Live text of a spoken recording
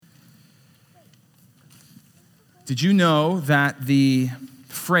Did you know that the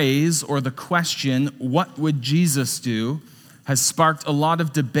phrase or the question, what would Jesus do, has sparked a lot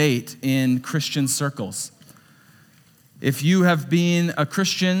of debate in Christian circles? If you have been a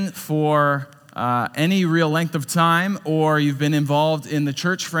Christian for any real length of time, or you've been involved in the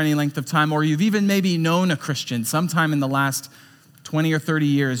church for any length of time, or you've even maybe known a Christian sometime in the last 20 or 30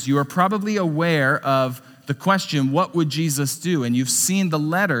 years, you are probably aware of the question, what would Jesus do? And you've seen the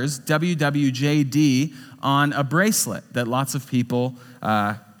letters WWJD on a bracelet that lots of people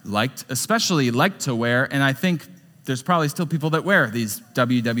especially liked to wear, and I think there's probably still people that wear these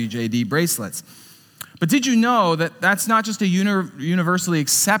WWJD bracelets. But did you know that that's not just a universally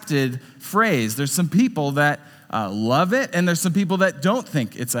accepted phrase? There's some people that love it, and there's some people that don't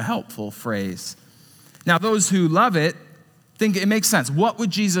think it's a helpful phrase. Now, those who love it think it makes sense. What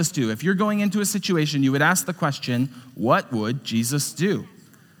would Jesus do? If you're going into a situation, you would ask the question, what would Jesus do?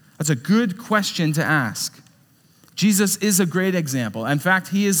 That's a good question to ask. Jesus is a great example. In fact,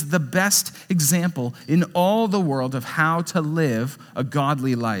 he is the best example in all the world of how to live a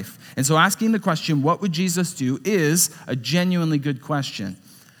godly life. And so asking the question, what would Jesus do, is a genuinely good question.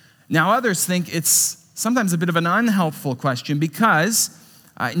 Now, others think it's sometimes a bit of an unhelpful question because,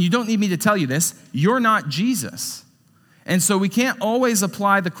 and you don't need me to tell you this, you're not Jesus. And so we can't always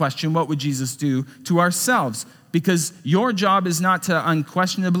apply the question, what would Jesus do, to ourselves, because your job is not to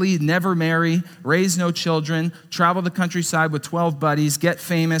unquestionably never marry, raise no children, travel the countryside with 12 buddies, get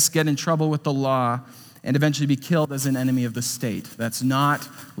famous, get in trouble with the law, and eventually be killed as an enemy of the state. That's not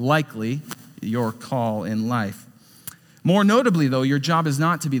likely your call in life. More notably, though, your job is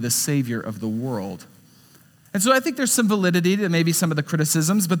not to be the savior of the world. And so I think there's some validity to maybe some of the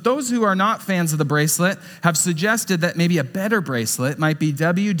criticisms, but those who are not fans of the bracelet have suggested that maybe a better bracelet might be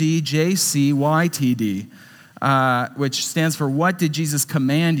WDJCYTD, which stands for What Did Jesus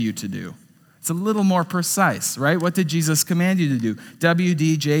Command You to Do? It's a little more precise, right? What did Jesus command you to do?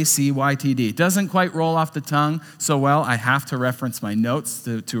 WDJCYTD. It doesn't quite roll off the tongue so well. I have to reference my notes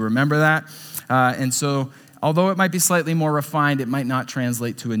to remember that. And so, although it might be slightly more refined, it might not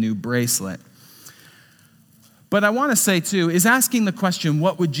translate to a new bracelet. But I want to say, too, is asking the question,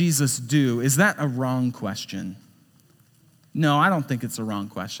 what would Jesus do, is that a wrong question? No, I don't think it's a wrong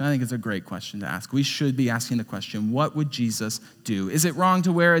question. I think it's a great question to ask. We should be asking the question, what would Jesus do? Is it wrong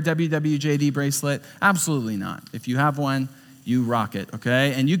to wear a WWJD bracelet? Absolutely not. If you have one, you rock it,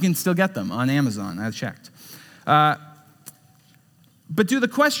 okay? And you can still get them on Amazon. I checked. But do the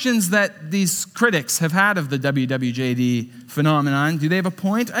questions that these critics have had of the WWJD phenomenon, do they have a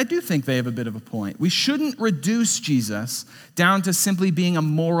point? I do think they have a bit of a point. We shouldn't reduce Jesus down to simply being a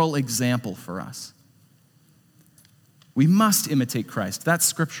moral example for us. We must imitate Christ. That's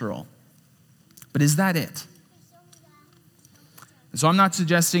scriptural. But is that it? So I'm not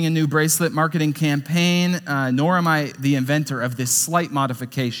suggesting a new bracelet marketing campaign, nor am I the inventor of this slight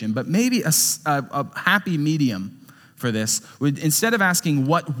modification, but maybe a happy medium for this would, instead of asking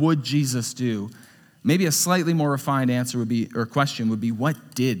what would Jesus do, maybe a slightly more refined answer would be, or question would be,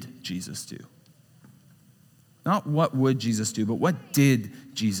 what did Jesus do? Not what would Jesus do, but what did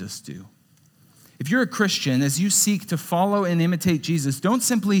Jesus do? If you're a Christian, as you seek to follow and imitate Jesus, don't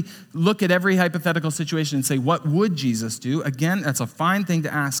simply look at every hypothetical situation and say, what would Jesus do? Again, that's a fine thing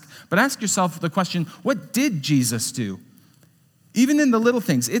to ask, but ask yourself the question, what did Jesus do? Even in the little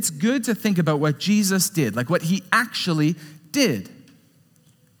things, it's good to think about what Jesus did, like what he actually did.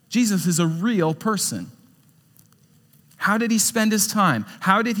 Jesus is a real person. How did he spend his time?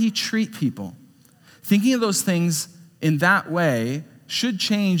 How did he treat people? Thinking of those things in that way should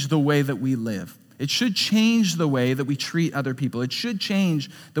change the way that we live. It should change the way that we treat other people. It should change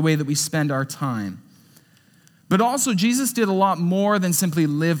the way that we spend our time. But also, Jesus did a lot more than simply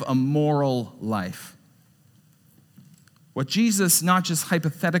live a moral life. What Jesus not just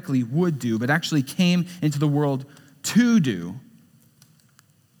hypothetically would do, but actually came into the world to do,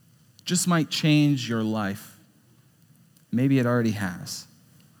 just might change your life. Maybe it already has.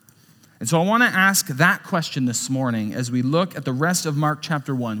 And so I want to ask that question this morning as we look at the rest of Mark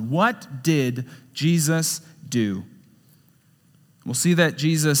chapter 1. What did Jesus do? We'll see that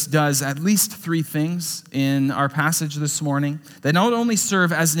Jesus does at least 3 things in our passage this morning that not only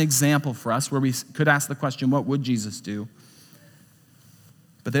serve as an example for us, where we could ask the question, what would Jesus do?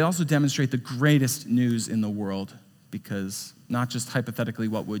 But they also demonstrate the greatest news in the world, because not just hypothetically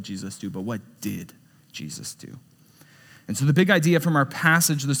what would Jesus do, but what did Jesus do? And so the big idea from our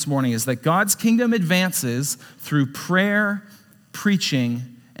passage this morning is that God's kingdom advances through prayer, preaching,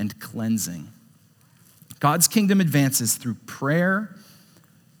 and cleansing. God's kingdom advances through prayer,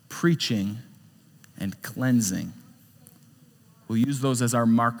 preaching, and cleansing. We'll use those as our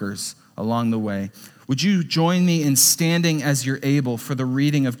markers along the way. Would you join me in standing as you're able for the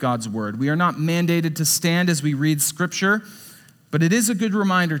reading of God's word? We are not mandated to stand as we read Scripture, but it is a good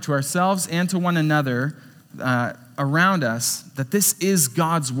reminder to ourselves and to one another around us that this is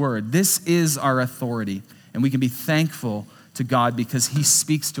God's word. This is our authority, and we can be thankful to God because he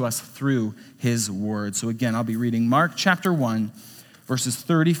speaks to us through his word. So again, I'll be reading Mark chapter 1, verses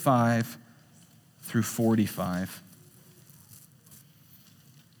 35 through 45.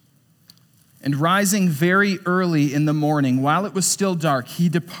 And rising very early in the morning, while it was still dark, he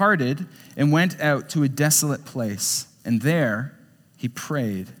departed and went out to a desolate place, and there he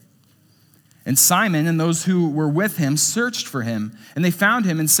prayed. And Simon and those who were with him searched for him, and they found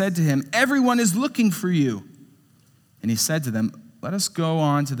him and said to him, "Everyone is looking for you." And he said to them, "Let us go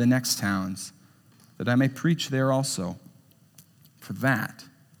on to the next towns, that I may preach there also. For that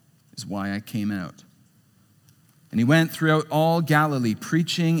is why I came out." And he went throughout all Galilee,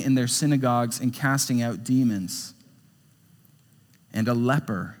 preaching in their synagogues and casting out demons. And a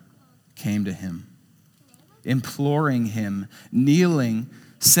leper came to him, imploring him, kneeling,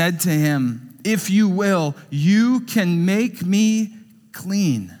 said to him, "If you will, you can make me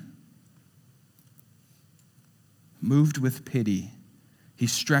clean." Moved with pity, he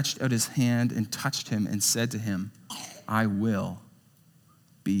stretched out his hand and touched him and said to him, "I will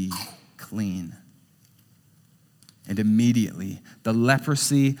be clean." And immediately the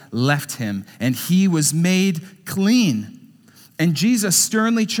leprosy left him, and he was made clean. And Jesus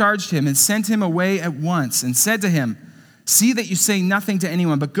sternly charged him and sent him away at once and said to him, "See that you say nothing to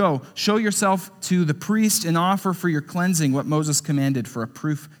anyone, but go, show yourself to the priest and offer for your cleansing what Moses commanded for a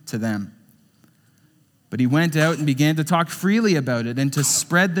proof to them." But he went out and began to talk freely about it and to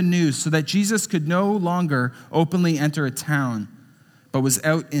spread the news, so that Jesus could no longer openly enter a town, but was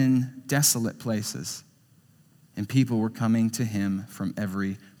out in desolate places. And people were coming to him from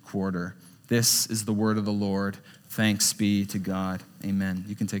every quarter. This is the word of the Lord. Thanks be to God. Amen.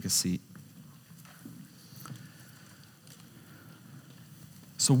 You can take a seat.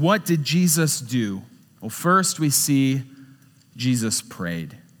 So what did Jesus do? Well, first we see Jesus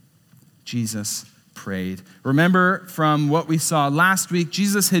prayed. Jesus prayed. Remember from what we saw last week,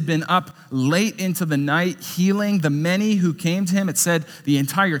 Jesus had been up late into the night healing the many who came to him. It said the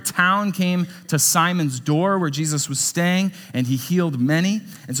entire town came to Simon's door where Jesus was staying, and he healed many.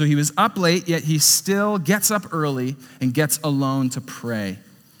 And so he was up late, yet he still gets up early and gets alone to pray.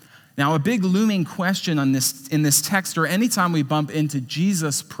 Now, a big looming question in this text, or anytime we bump into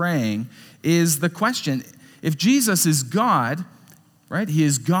Jesus praying, is the question, if Jesus is God, right? He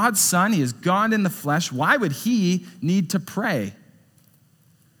is God's son. He is God in the flesh. Why would he need to pray?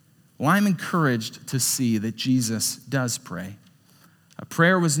 Well, I'm encouraged to see that Jesus does pray. A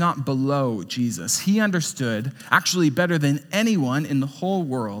prayer was not below Jesus. He understood, actually better than anyone in the whole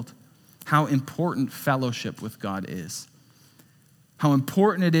world, how important fellowship with God is. How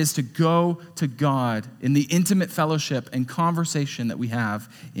important it is to go to God in the intimate fellowship and conversation that we have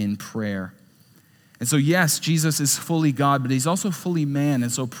in prayer. And so, yes, Jesus is fully God, but he's also fully man.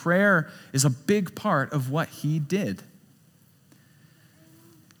 And so prayer is a big part of what he did.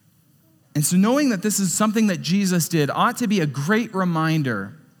 And so knowing that this is something that Jesus did ought to be a great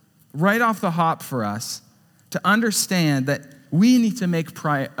reminder right off the hop for us to understand that we need to make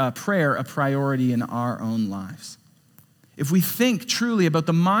prayer a priority in our own lives. If we think truly about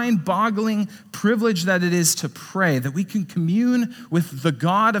the mind-boggling privilege that it is to pray, that we can commune with the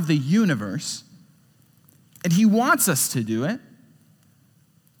God of the universe, and he wants us to do it,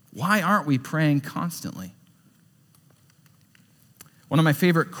 why aren't we praying constantly? One of my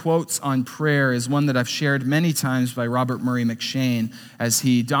favorite quotes on prayer is one that I've shared many times by Robert Murray McShane as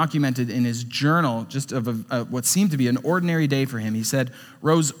he documented in his journal just of what seemed to be an ordinary day for him. He said,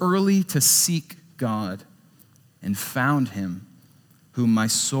 "Rose early to seek God and found him whom my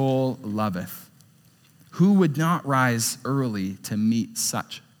soul loveth. Who would not rise early to meet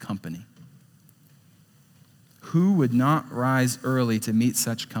such company?" Who would not rise early to meet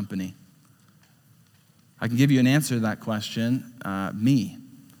such company? I can give you an answer to that question. Me,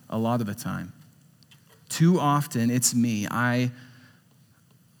 a lot of the time. Too often, it's me. I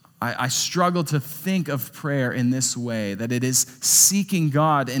struggle to think of prayer in this way, that it is seeking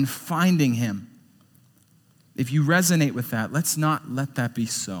God and finding him. If you resonate with that, let's not let that be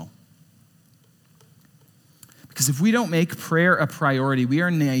so. Because if we don't make prayer a priority, we are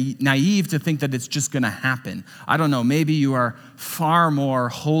naive to think that it's just going to happen. I don't know, maybe you are far more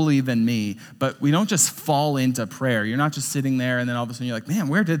holy than me, but we don't just fall into prayer. You're not just sitting there and then all of a sudden you're like, man,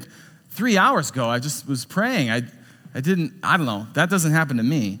 where did 3 hours go? I just was praying. I don't know. That doesn't happen to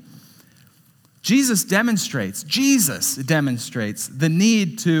me. Jesus demonstrates the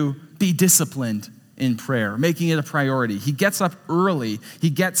need to be disciplined in prayer, making it a priority. He gets up early, he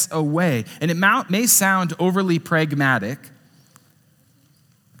gets away. And it may sound overly pragmatic,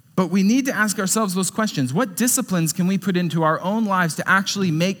 but we need to ask ourselves those questions. What disciplines can we put into our own lives to actually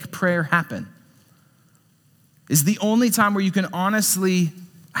make prayer happen? Is the only time where you can honestly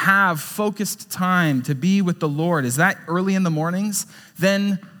have focused time to be with the Lord, is that early in the mornings?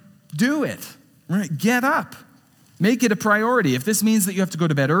 Then do it. Right? Get up. Make it a priority. If this means that you have to go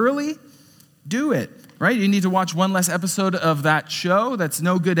to bed early, do it. Right? You need to watch one less episode of that show that's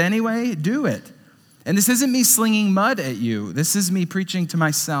no good anyway, do it. And this isn't me slinging mud at you. This is me preaching to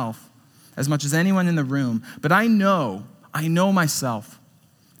myself as much as anyone in the room. But I know myself.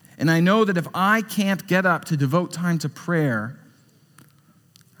 And I know that if I can't get up to devote time to prayer,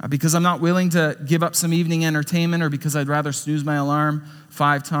 because I'm not willing to give up some evening entertainment or because I'd rather snooze my alarm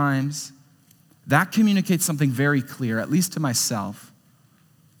 5 times, that communicates something very clear, at least to myself,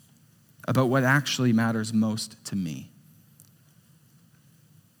 about what actually matters most to me.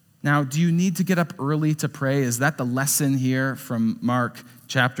 Now, do you need to get up early to pray? Is that the lesson here from Mark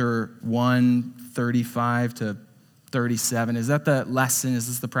chapter 1, 35 to 37? Is that the lesson? Is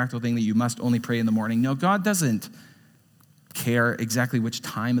this the practical thing that you must only pray in the morning? No, God doesn't care exactly which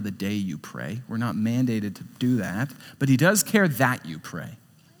time of the day you pray. We're not mandated to do that, but he does care that you pray.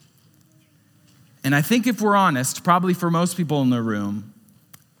 And I think if we're honest, probably for most people in the room,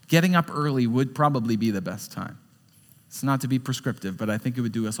 getting up early would probably be the best time. It's not to be prescriptive, but I think it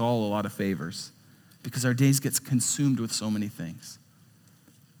would do us all a lot of favors because our days get consumed with so many things.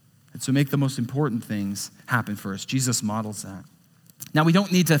 And so make the most important things happen first. Jesus models that. Now, we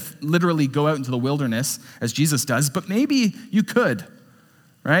don't need to literally go out into the wilderness as Jesus does, but maybe you could,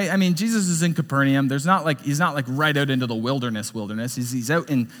 right? I mean, Jesus is in Capernaum. He's not like right out into the wilderness. He's out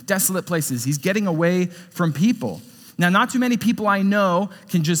in desolate places. He's getting away from people. Now, not too many people I know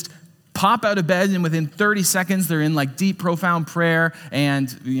can just pop out of bed and within 30 seconds they're in like deep, profound prayer and,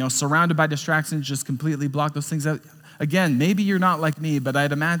 surrounded by distractions, just completely block those things out. Again, maybe you're not like me, but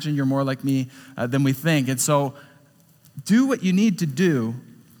I'd imagine you're more like me than we think. And so do what you need to do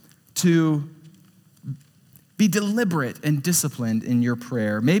to be deliberate and disciplined in your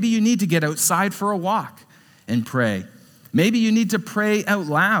prayer. Maybe you need to get outside for a walk and pray. Maybe you need to pray out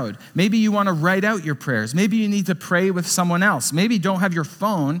loud. Maybe you want to write out your prayers. Maybe you need to pray with someone else. Maybe don't have your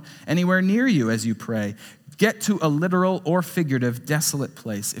phone anywhere near you as you pray. Get to a literal or figurative desolate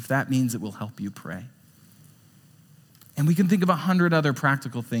place if that means it will help you pray. And we can think of 100 other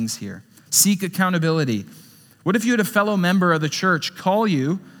practical things here. Seek accountability. What if you had a fellow member of the church call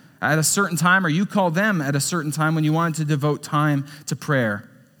you at a certain time, or you call them at a certain time when you wanted to devote time to prayer?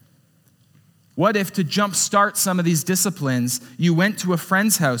 What if, to jumpstart some of these disciplines, you went to a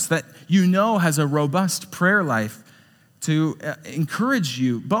friend's house that you know has a robust prayer life to encourage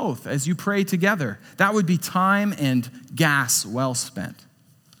you both as you pray together? That would be time and gas well spent.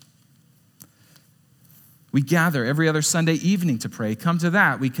 We gather every other Sunday evening to pray. Come to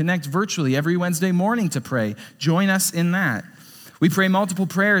that. We connect virtually every Wednesday morning to pray. Join us in that. We pray multiple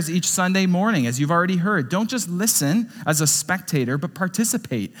prayers each Sunday morning, as you've already heard. Don't just listen as a spectator, but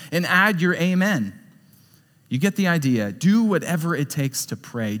participate and add your amen. You get the idea. Do whatever it takes to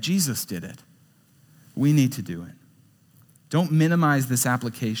pray. Jesus did it. We need to do it. Don't minimize this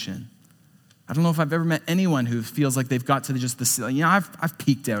application. I don't know if I've ever met anyone who feels like they've got to just the ceiling. I've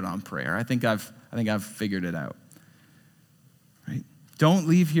peaked out on prayer. I think I've figured it out. Right? Don't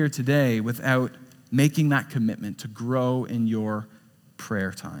leave here today without making that commitment to grow in your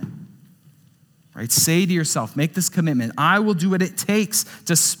prayer time. Right? Say to yourself, make this commitment. I will do what it takes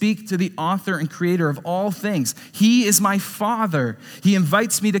to speak to the author and creator of all things. He is my Father. He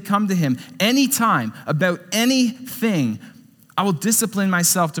invites me to come to him anytime about anything. I will discipline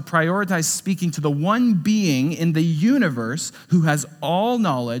myself to prioritize speaking to the one being in the universe who has all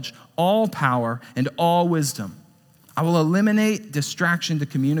knowledge, all power, and all wisdom. I will eliminate distraction to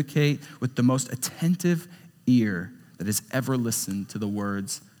communicate with the most attentive ear that has ever listened to the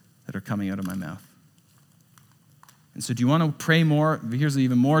words that are coming out of my mouth. And so do you want to pray more? Here's an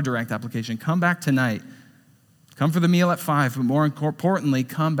even more direct application. Come back tonight. Come for the meal at 5, but more importantly,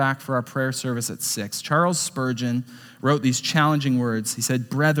 come back for our prayer service at 6. Charles Spurgeon wrote these challenging words. He said,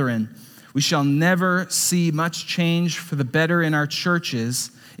 "Brethren, we shall never see much change for the better in our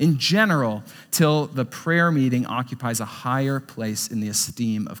churches in general till the prayer meeting occupies a higher place in the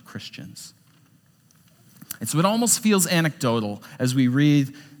esteem of Christians." And so it almost feels anecdotal as we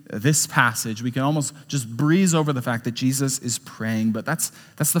read this passage. We can almost just breeze over the fact that Jesus is praying, but that's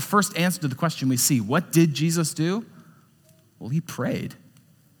the first answer to the question we see. What did Jesus do? Well, he prayed.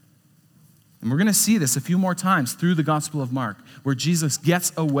 And we're going to see this a few more times through the Gospel of Mark, where Jesus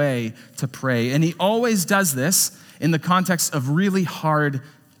gets away to pray. And he always does this in the context of really hard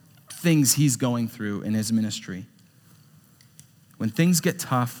things he's going through in his ministry. When things get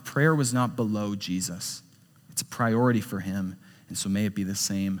tough, prayer was not below Jesus. It's a priority for him, and so may it be the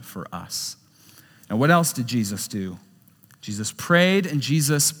same for us. Now, what else did Jesus do? Jesus prayed and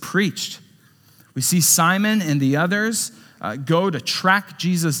Jesus preached. We see Simon and the others go to track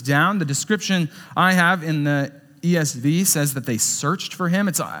Jesus down. The description I have in the ESV says that they searched for him.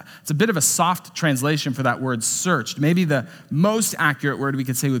 It's a bit of a soft translation for that word searched. Maybe the most accurate word we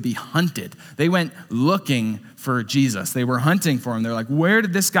could say would be hunted. They went looking for Jesus. They were hunting for him. They're like, where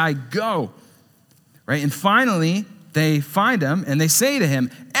did this guy go? Right? And finally, they find him and they say to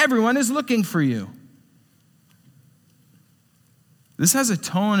him, everyone is looking for you. This has a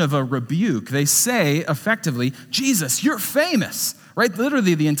tone of a rebuke. They say, effectively, Jesus, you're famous. Right?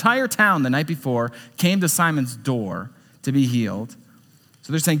 Literally, the entire town the night before came to Simon's door to be healed.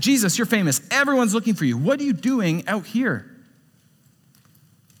 So they're saying, Jesus, you're famous. Everyone's looking for you. What are you doing out here?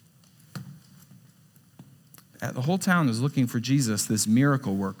 The whole town is looking for Jesus, this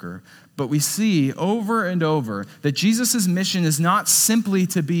miracle worker. But we see over and over that Jesus' mission is not simply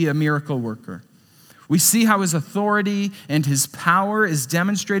to be a miracle worker. We see how his authority and his power is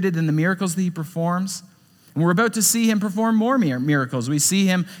demonstrated in the miracles that he performs. And we're about to see him perform more miracles. We see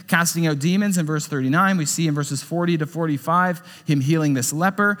him casting out demons in verse 39. We see in verses 40 to 45 him healing this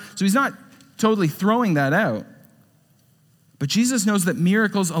leper. So he's not totally throwing that out. But Jesus knows that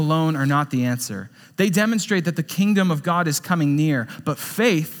miracles alone are not the answer. They demonstrate that the kingdom of God is coming near. But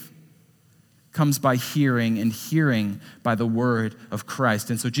faith comes by hearing, and hearing by the word of Christ.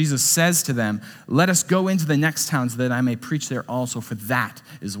 And so Jesus says to them, let us go into the next towns that I may preach there also, for that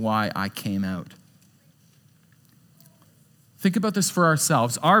is why I came out. Think about this for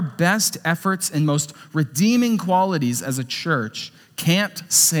ourselves. Our best efforts and most redeeming qualities as a church can't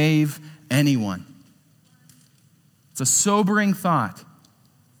save anyone. It's a sobering thought.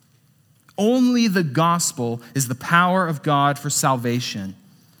 Only the gospel is the power of God for salvation.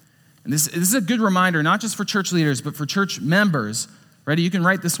 And this is a good reminder, not just for church leaders, but for church members. Ready? You can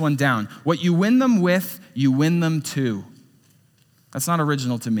write this one down. What you win them with, you win them to. That's not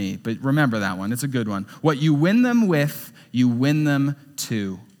original to me, but remember that one. It's a good one. What you win them with, you win them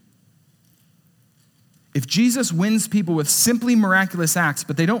to. If Jesus wins people with simply miraculous acts,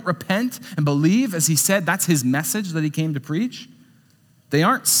 but they don't repent and believe, as he said, that's his message that he came to preach, they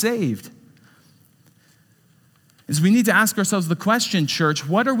aren't saved. Is we need to ask ourselves the question, church,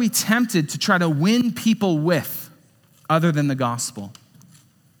 what are we tempted to try to win people with other than the gospel?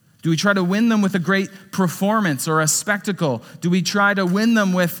 Do we try to win them with a great performance or a spectacle? Do we try to win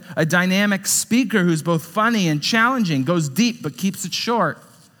them with a dynamic speaker who's both funny and challenging, goes deep but keeps it short?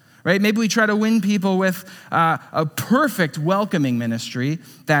 Right? Maybe we try to win people with a perfect welcoming ministry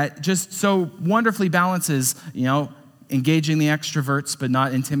that just so wonderfully balances, engaging the extroverts but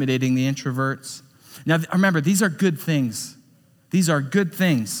not intimidating the introverts. Now, remember, these are good things. These are good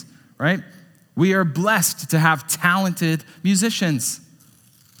things, right? We are blessed to have talented musicians.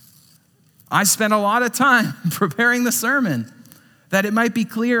 I spent a lot of time preparing the sermon that it might be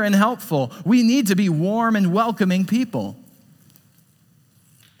clear and helpful. We need to be warm and welcoming people.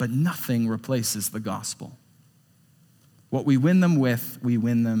 But nothing replaces the gospel. What we win them with, we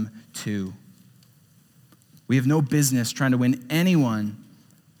win them to. We have no business trying to win anyone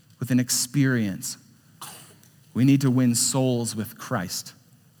with an experience. We need to win souls with Christ.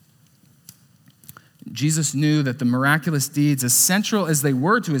 Jesus knew that the miraculous deeds, as central as they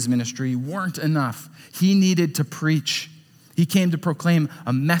were to his ministry, weren't enough. He needed to preach. He came to proclaim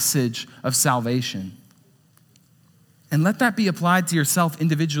a message of salvation. And let that be applied to yourself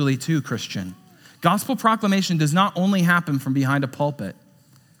individually too, Christian. Gospel proclamation does not only happen from behind a pulpit.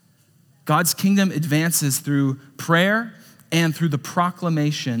 God's kingdom advances through prayer and through the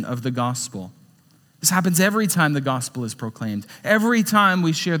proclamation of the gospel. This happens every time the gospel is proclaimed. Every time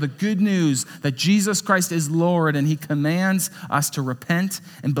we share the good news that Jesus Christ is Lord and he commands us to repent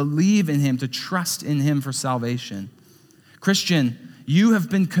and believe in him, to trust in him for salvation. Christian, you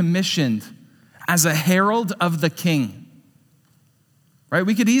have been commissioned as a herald of the king. Right?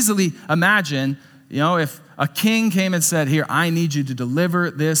 We could easily imagine, if a king came and said, here, I need you to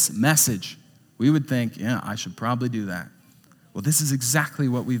deliver this message. We would think, yeah, I should probably do that. Well, this is exactly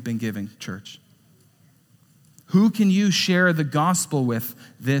what we've been given, church. Who can you share the gospel with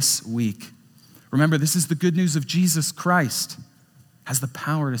this week? Remember, this is the good news of Jesus Christ. Has the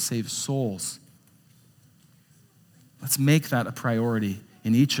power to save souls. Let's make that a priority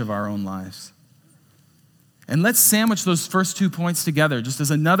in each of our own lives. And let's sandwich those first 2 points together just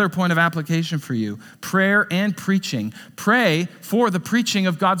as another point of application for you. Prayer and preaching. Pray for the preaching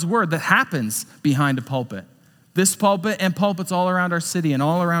of God's word that happens behind a pulpit. This pulpit and pulpits all around our city and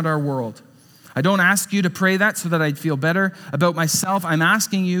all around our world. I don't ask you to pray that so that I'd feel better about myself. I'm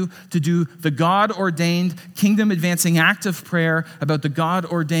asking you to do the God-ordained, kingdom-advancing act of prayer about the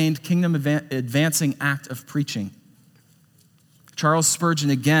God-ordained, kingdom-advancing act of preaching. Charles Spurgeon,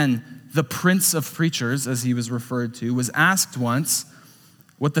 again, the prince of preachers, as he was referred to, was asked once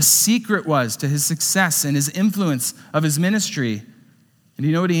what the secret was to his success and his influence of his ministry. And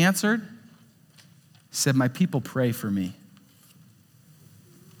you know what he answered? He said, "My people pray for me."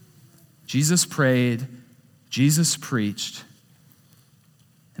 Jesus prayed, Jesus preached,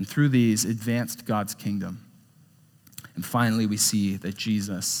 and through these advanced God's kingdom. And finally, we see that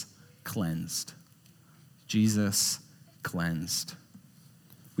Jesus cleansed. Jesus cleansed.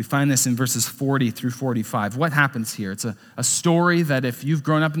 We find this in verses 40 through 45. What happens here? It's a story that if you've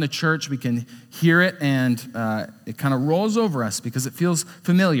grown up in the church, we can hear it and it kind of rolls over us because it feels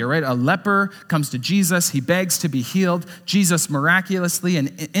familiar, right? A leper comes to Jesus. He begs to be healed. Jesus miraculously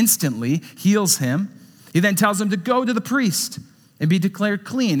and instantly heals him. He then tells him to go to the priest and be declared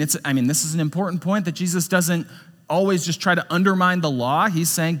clean. This is an important point that Jesus doesn't always just try to undermine the law. He's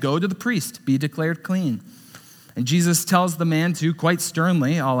saying, go to the priest, be declared clean. And Jesus tells the man to, quite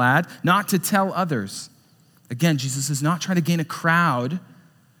sternly, I'll add, not to tell others. Again, Jesus is not trying to gain a crowd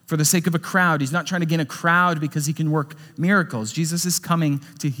for the sake of a crowd. He's not trying to gain a crowd because he can work miracles. Jesus is coming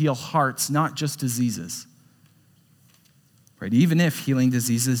to heal hearts, not just diseases. Right? Even if healing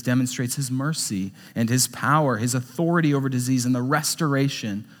diseases demonstrates his mercy and his power, his authority over disease and the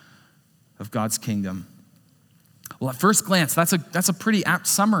restoration of God's kingdom. Well, at first glance, that's a pretty apt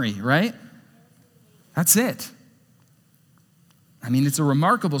summary, right? That's it. It's a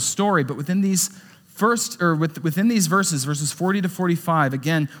remarkable story, but within these verses 40 to 45,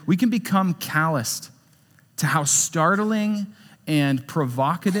 again, we can become calloused to how startling and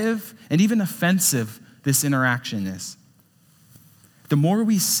provocative and even offensive this interaction is. The more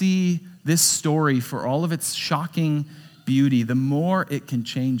we see this story for all of its shocking beauty, the more it can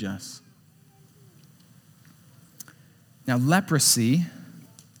change us. Now, leprosy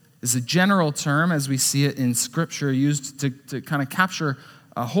is a general term, as we see it in Scripture, used to kind of capture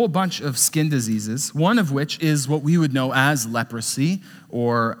a whole bunch of skin diseases, one of which is what we would know as leprosy,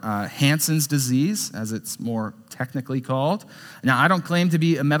 or Hansen's disease, as it's more technically called. Now, I don't claim to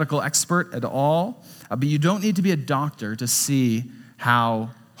be a medical expert at all, but you don't need to be a doctor to see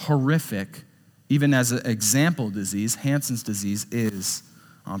how horrific, even as an example disease, Hansen's disease is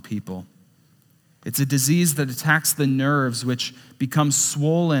on people. It's a disease that attacks the nerves, which become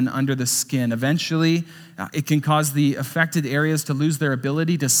swollen under the skin. Eventually, it can cause the affected areas to lose their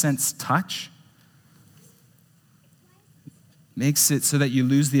ability to sense touch. Makes it so that you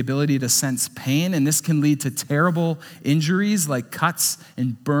lose the ability to sense pain, and this can lead to terrible injuries like cuts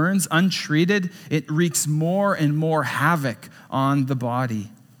and burns. Untreated, it wreaks more and more havoc on the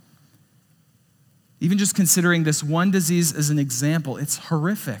body. Even just considering this one disease as an example, it's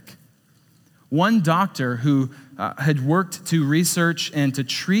horrific. One doctor who had worked to research and to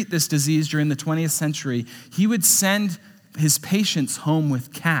treat this disease during the 20th century, he would send his patients home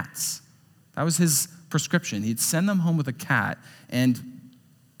with cats. That was his prescription. He'd send them home with a cat, and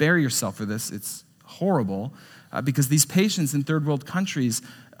bear yourself for this. It's horrible because these patients in third world countries,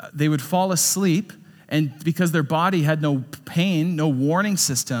 they would fall asleep, and because their body had no pain, no warning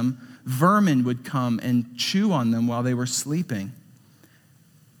system, vermin would come and chew on them while they were sleeping.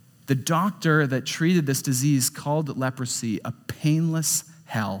 The doctor that treated this disease called leprosy a painless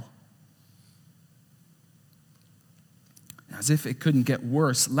hell. As if it couldn't get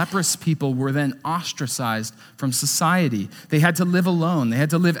worse, leprous people were then ostracized from society. They had to live alone. They had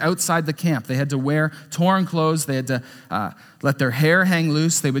to live outside the camp. They had to wear torn clothes. They had to let their hair hang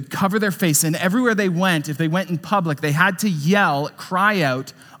loose. They would cover their face. And everywhere they went, if they went in public, they had to yell, cry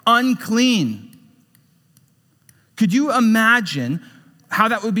out, "Unclean." Could you imagine how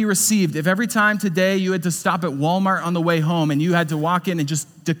that would be received if every time today you had to stop at Walmart on the way home and you had to walk in and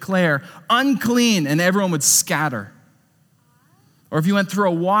just declare, "Unclean," and everyone would scatter? Or if you went through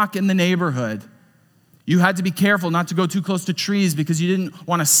a walk in the neighborhood, you had to be careful not to go too close to trees because you didn't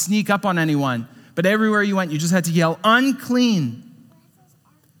want to sneak up on anyone. But everywhere you went, you just had to yell, "Unclean."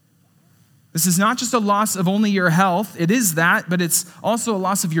 This is not just a loss of only your health. It is that, but it's also a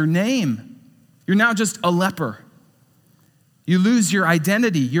loss of your name. You're now just a leper. You lose your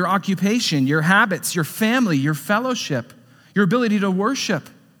identity, your occupation, your habits, your family, your fellowship, your ability to worship.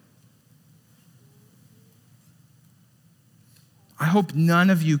 I hope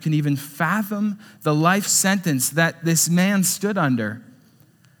none of you can even fathom the life sentence that this man stood under.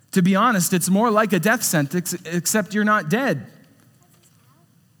 To be honest, it's more like a death sentence, except you're not dead.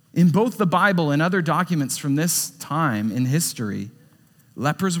 In both the Bible and other documents from this time in history,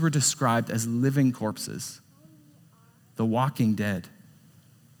 lepers were described as living corpses, the walking dead.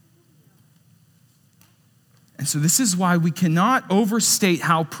 And so this is why we cannot overstate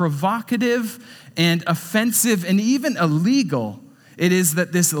how provocative and offensive and even illegal it is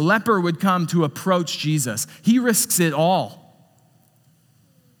that this leper would come to approach Jesus. He risks it all.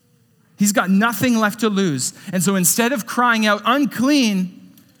 He's got nothing left to lose. And so instead of crying out,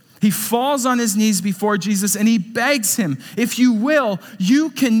 unclean, he falls on his knees before Jesus and he begs him, if you will,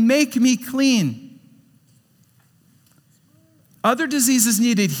 you can make me clean. Other diseases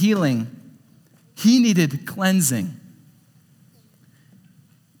needed healing. He needed cleansing.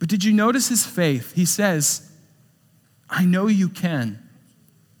 But did you notice his faith? He says, I know you can,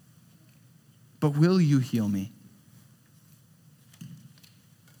 but will you heal me?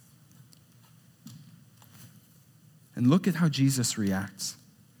 And look at how Jesus reacts.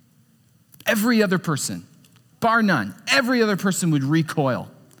 Every other person, bar none, every other person would recoil.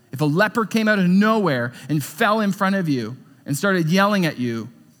 If a leper came out of nowhere and fell in front of you and started yelling at you,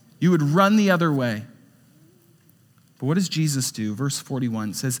 you would run the other way. But what does Jesus do? Verse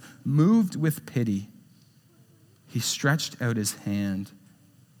 41 says, moved with pity, he stretched out his hand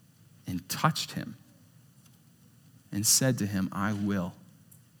and touched him and said to him, I will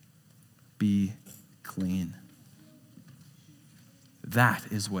be clean. That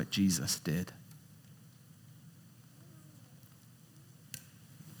is what Jesus did.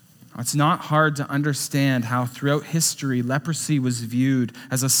 It's not hard to understand how throughout history leprosy was viewed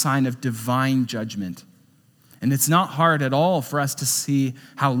as a sign of divine judgment. And it's not hard at all for us to see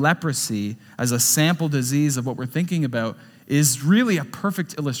how leprosy, as a sample disease of what we're thinking about, is really a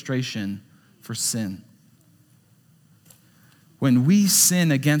perfect illustration for sin. When we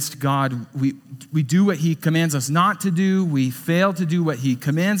sin against God, we do what he commands us not to do. We fail to do what he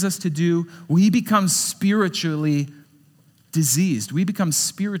commands us to do. We become spiritually diseased. We become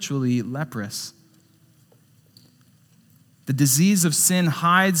spiritually leprous. The disease of sin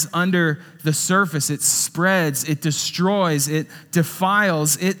hides under the surface. It spreads, it destroys, it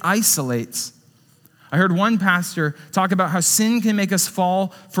defiles, it isolates. I heard one pastor talk about how sin can make us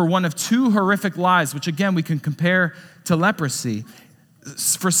fall for one of two horrific lies, which again we can compare to leprosy.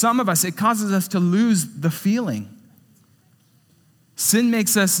 For some of us, it causes us to lose the feeling. Sin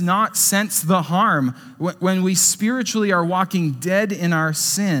makes us not sense the harm. When we spiritually are walking dead in our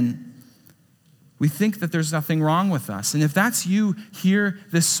sin, we think that there's nothing wrong with us. And if that's you here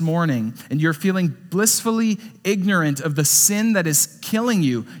this morning and you're feeling blissfully ignorant of the sin that is killing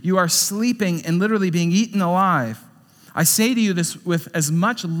you, you are sleeping and literally being eaten alive, I say to you this with as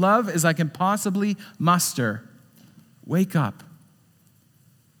much love as I can possibly muster. Wake up.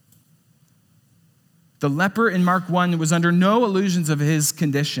 The leper in Mark 1 was under no illusions of his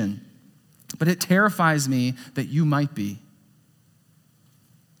condition, but it terrifies me that you might be.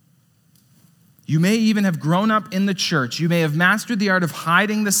 You may even have grown up in the church. You may have mastered the art of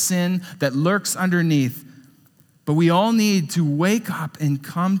hiding the sin that lurks underneath. But we all need to wake up and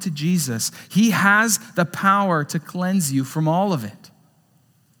come to Jesus. He has the power to cleanse you from all of it.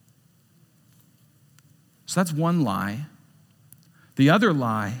 So that's one lie. The other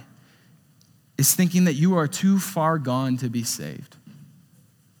lie is thinking that you are too far gone to be saved.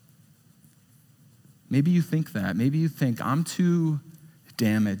 Maybe you think that. Maybe you think, I'm too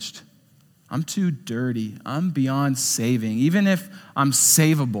damaged. I'm too dirty. I'm beyond saving. Even if I'm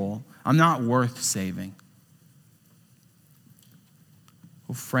savable, I'm not worth saving.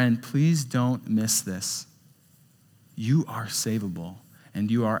 Oh, friend, please don't miss this. You are savable,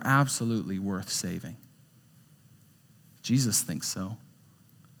 and you are absolutely worth saving. Jesus thinks so.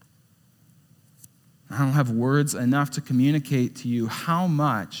 I don't have words enough to communicate to you how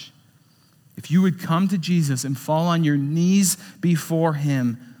much, if you would come to Jesus and fall on your knees before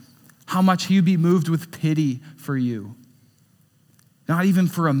him, how much he would be moved with pity for you. Not even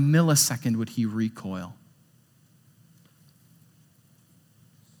for a millisecond would he recoil.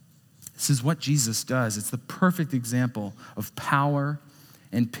 This is what Jesus does. It's the perfect example of power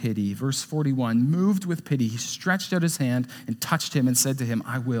and pity. Verse 41, moved with pity, he stretched out his hand and touched him and said to him,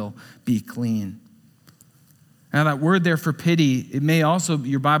 I will be clean. Now that word there for pity, it may also,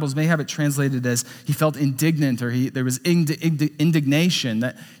 your Bibles may have it translated as he felt indignant, or there was indignation,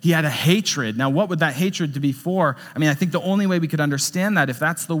 that he had a hatred. Now what would that hatred to be for? I mean, I think the only way we could understand that, if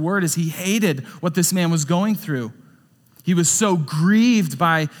that's the word, is he hated what this man was going through. He was so grieved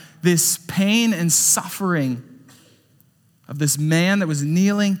by this pain and suffering of this man that was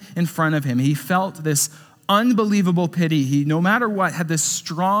kneeling in front of him. He felt this unbelievable pity. He, no matter what, had this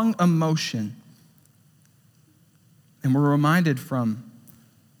strong emotion. And we're reminded from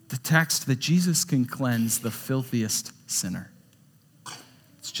the text that Jesus can cleanse the filthiest sinner.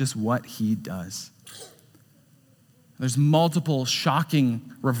 It's just what he does. There's multiple shocking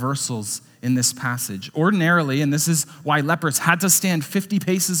reversals in this passage. Ordinarily, and this is why lepers had to stand 50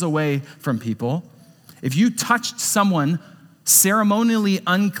 paces away from people, if you touched someone ceremonially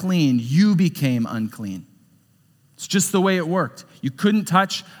unclean, you became unclean. It's just the way it worked. You couldn't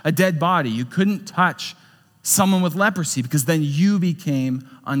touch a dead body. You couldn't touch someone with leprosy because then you became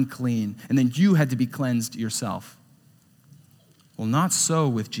unclean and then you had to be cleansed yourself. Well, not so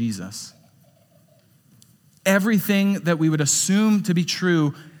with Jesus. Everything that we would assume to be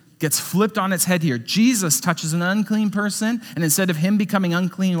true gets flipped on its head here. Jesus touches an unclean person, and instead of him becoming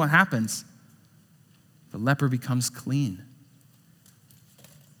unclean, what happens? The leper becomes clean.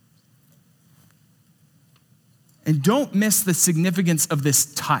 And don't miss the significance of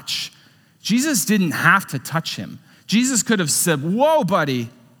this touch. Jesus didn't have to touch him. Jesus could have said, "Whoa, buddy,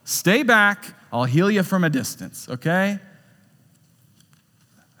 stay back. I'll heal you from a distance," okay?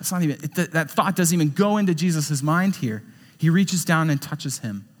 That's not even, that thought doesn't even go into Jesus' mind here. He reaches down and touches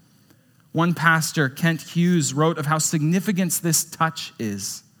him. One pastor, Kent Hughes, wrote of how significant this touch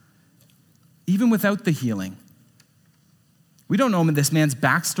is, even without the healing. We don't know this man's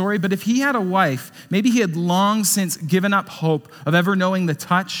backstory, but if he had a wife, maybe he had long since given up hope of ever knowing the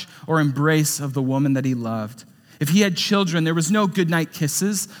touch or embrace of the woman that he loved. If he had children, there was no goodnight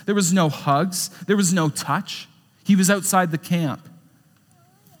kisses, there was no hugs, there was no touch. He was outside the camp.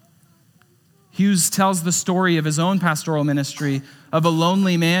 Hughes tells the story of his own pastoral ministry of a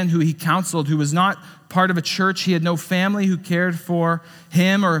lonely man who he counseled, who was not part of a church. He had no family who cared for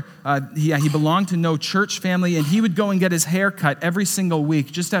him, or he belonged to no church family, and he would go and get his hair cut every single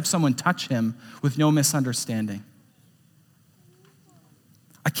week just to have someone touch him with no misunderstanding.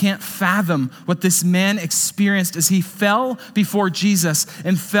 I can't fathom what this man experienced as he fell before Jesus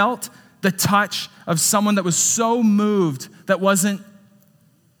and felt the touch of someone that was so moved that wasn't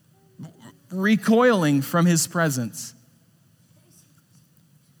recoiling from his presence.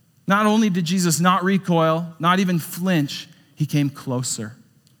 Not only did Jesus not recoil, not even flinch, he came closer.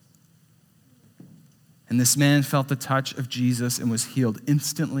 And this man felt the touch of Jesus and was healed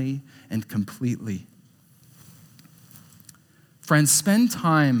instantly and completely. Friends, spend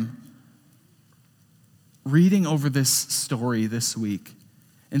time reading over this story this week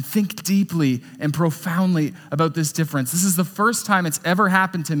and think deeply and profoundly about this difference. This is the first time it's ever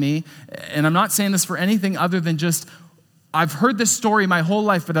happened to me, and I'm not saying this for anything other than just, I've heard this story my whole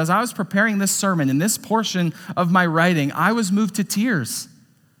life, but as I was preparing this sermon, in this portion of my writing, I was moved to tears.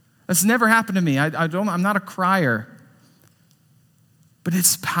 That's never happened to me. I'm not a crier. But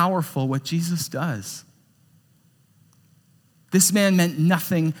it's powerful what Jesus does. This man meant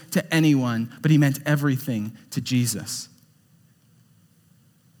nothing to anyone, but he meant everything to Jesus.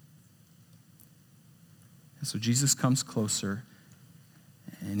 And so Jesus comes closer,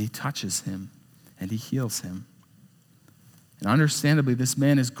 and he touches him, and he heals him. And understandably, this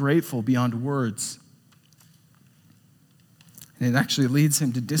man is grateful beyond words. And it actually leads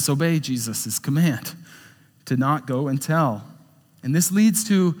him to disobey Jesus' command to not go and tell. And this leads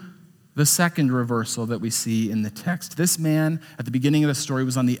to the second reversal that we see in the text. This man, at the beginning of the story,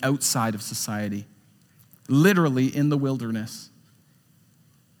 was on the outside of society, literally in the wilderness.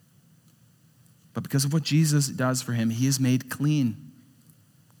 But because of what Jesus does for him, he is made clean.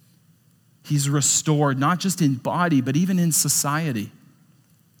 He's restored, not just in body, but even in society.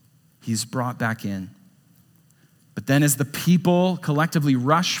 He's brought back in. But then as the people collectively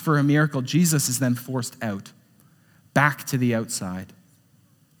rush for a miracle, Jesus is then forced out, back to the outside,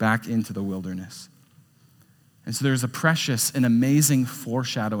 back into the wilderness. And so there's a precious and amazing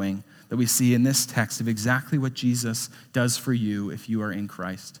foreshadowing that we see in this text of exactly what Jesus does for you if you are in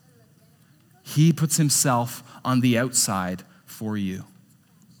Christ. He puts himself on the outside for you.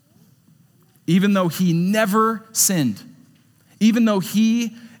 Even though he never sinned, even though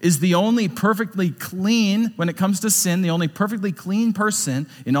he is the only perfectly clean, when it comes to sin, the only perfectly clean person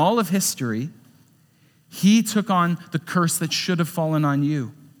in all of history, he took on the curse that should have fallen on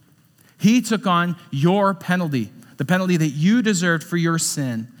you. He took on your penalty, the penalty that you deserved for your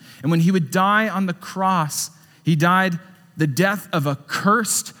sin. And when he would die on the cross, he died the death of a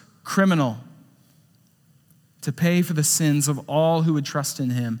cursed criminal to pay for the sins of all who would trust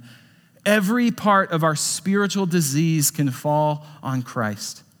in him. Every part of our spiritual disease can fall on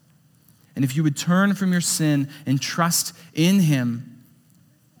Christ. And if you would turn from your sin and trust in him,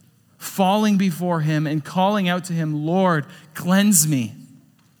 falling before him and calling out to him, Lord, cleanse me,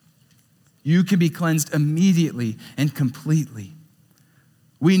 you can be cleansed immediately and completely.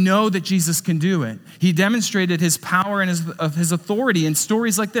 We know that Jesus can do it. He demonstrated his power and his authority in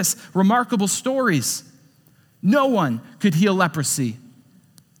stories like this, remarkable stories. No one could heal leprosy.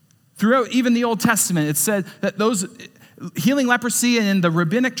 Throughout even the Old Testament, it said that those healing leprosy, and in the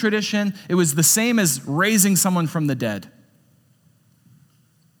rabbinic tradition, it was the same as raising someone from the dead.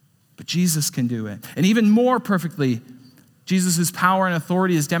 But Jesus can do it. And even more perfectly, Jesus' power and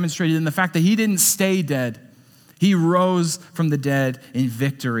authority is demonstrated in the fact that he didn't stay dead. He rose from the dead in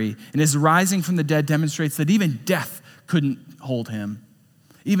victory. And his rising from the dead demonstrates that even death couldn't hold him.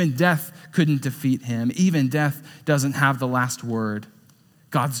 Even death couldn't defeat him. Even death doesn't have the last word.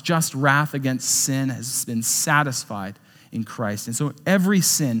 God's just wrath against sin has been satisfied in Christ. And so every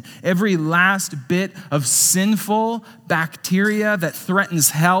sin, every last bit of sinful bacteria that threatens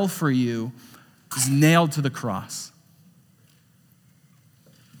hell for you is nailed to the cross.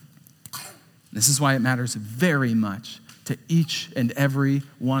 This is why it matters very much to each and every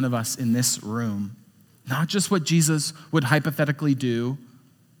one of us in this room. Not just what Jesus would hypothetically do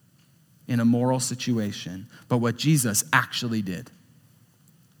in a moral situation, but what Jesus actually did.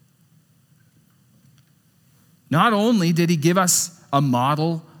 Not only did he give us a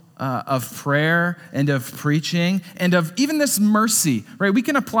model of prayer and of preaching and of even this mercy, right? We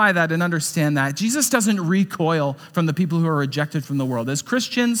can apply that and understand that. Jesus doesn't recoil from the people who are rejected from the world. As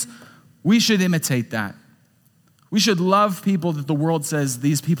Christians, we should imitate that. We should love people that the world says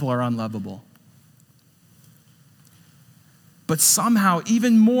these people are unlovable. But somehow,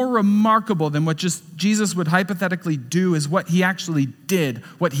 even more remarkable than what just Jesus would hypothetically do is what he actually did,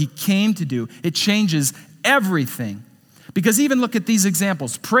 what he came to do. It changes everything. Because even look at these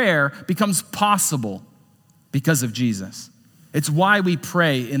examples. Prayer becomes possible because of Jesus. It's why we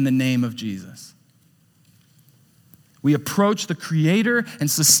pray in the name of Jesus. We approach the creator and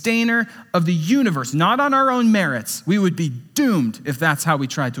sustainer of the universe, not on our own merits. We would be doomed if that's how we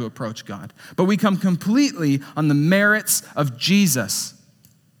tried to approach God. But we come completely on the merits of Jesus.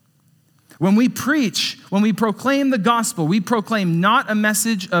 When we preach, when we proclaim the gospel, we proclaim not a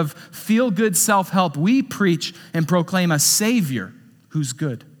message of feel-good self-help. We preach and proclaim a Savior who's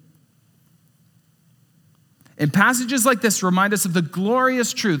good. And passages like this remind us of the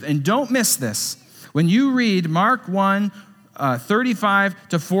glorious truth. And don't miss this. When you read Mark 1, 35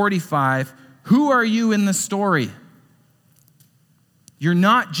 to 45, who are you in the story? You're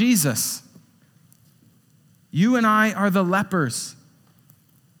not Jesus. You and I are the lepers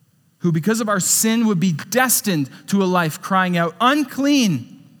who, because of our sin, would be destined to a life crying out,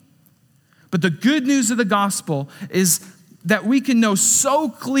 unclean. But the good news of the gospel is that we can know so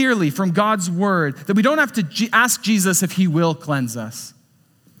clearly from God's word that we don't have to ask Jesus if he will cleanse us.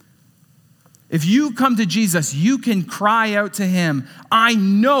 If you come to Jesus, you can cry out to him, I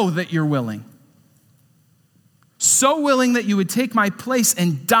know that you're willing. So willing that you would take my place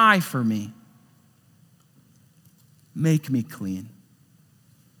and die for me. Make me clean.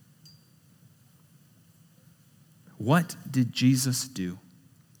 What did Jesus do?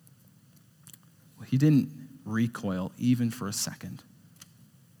 Well, he didn't recoil even for a second.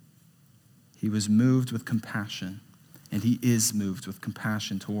 He was moved with compassion, and he is moved with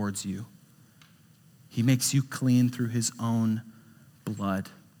compassion towards you. He makes you clean through his own blood.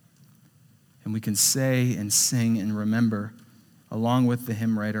 And we can say and sing and remember, along with the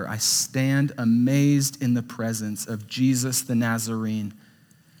hymn writer, I stand amazed in the presence of Jesus the Nazarene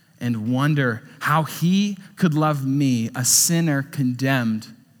and wonder how he could love me, a sinner condemned,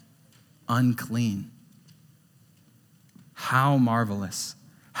 unclean. How marvelous,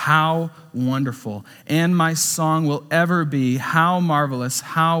 how wonderful. And my song will ever be, how marvelous,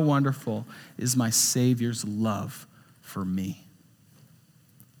 how wonderful is my Savior's love for me.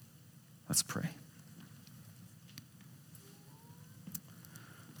 Let's pray.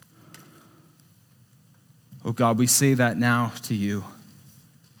 Oh God, we say that now to you.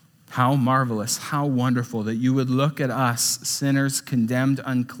 How marvelous, how wonderful that you would look at us, sinners condemned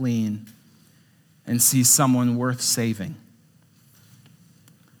unclean, and see someone worth saving.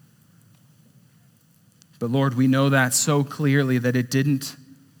 But Lord, we know that so clearly that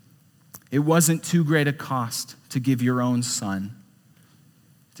it wasn't too great a cost to give your own Son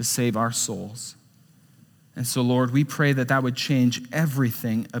to save our souls. And so, Lord, we pray that that would change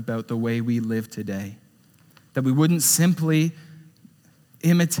everything about the way we live today. That we wouldn't simply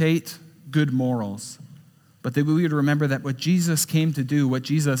imitate good morals, but that we would remember that what Jesus came to do, what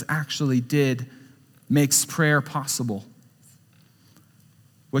Jesus actually did, makes prayer possible.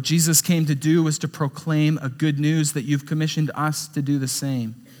 What Jesus came to do was to proclaim a good news that you've commissioned us to do the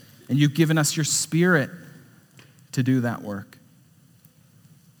same. And you've given us your Spirit to do that work.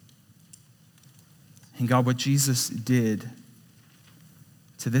 And God, what Jesus did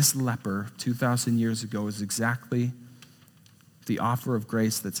to this leper 2,000 years ago is exactly the offer of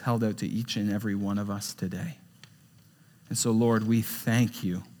grace that's held out to each and every one of us today. And so, Lord, we thank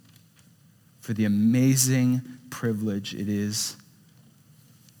you for the amazing privilege it is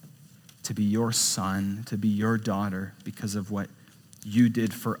to be your son, to be your daughter, because of what you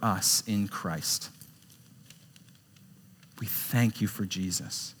did for us in Christ. We thank you for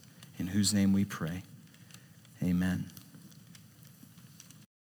Jesus, in whose name we pray. Amen.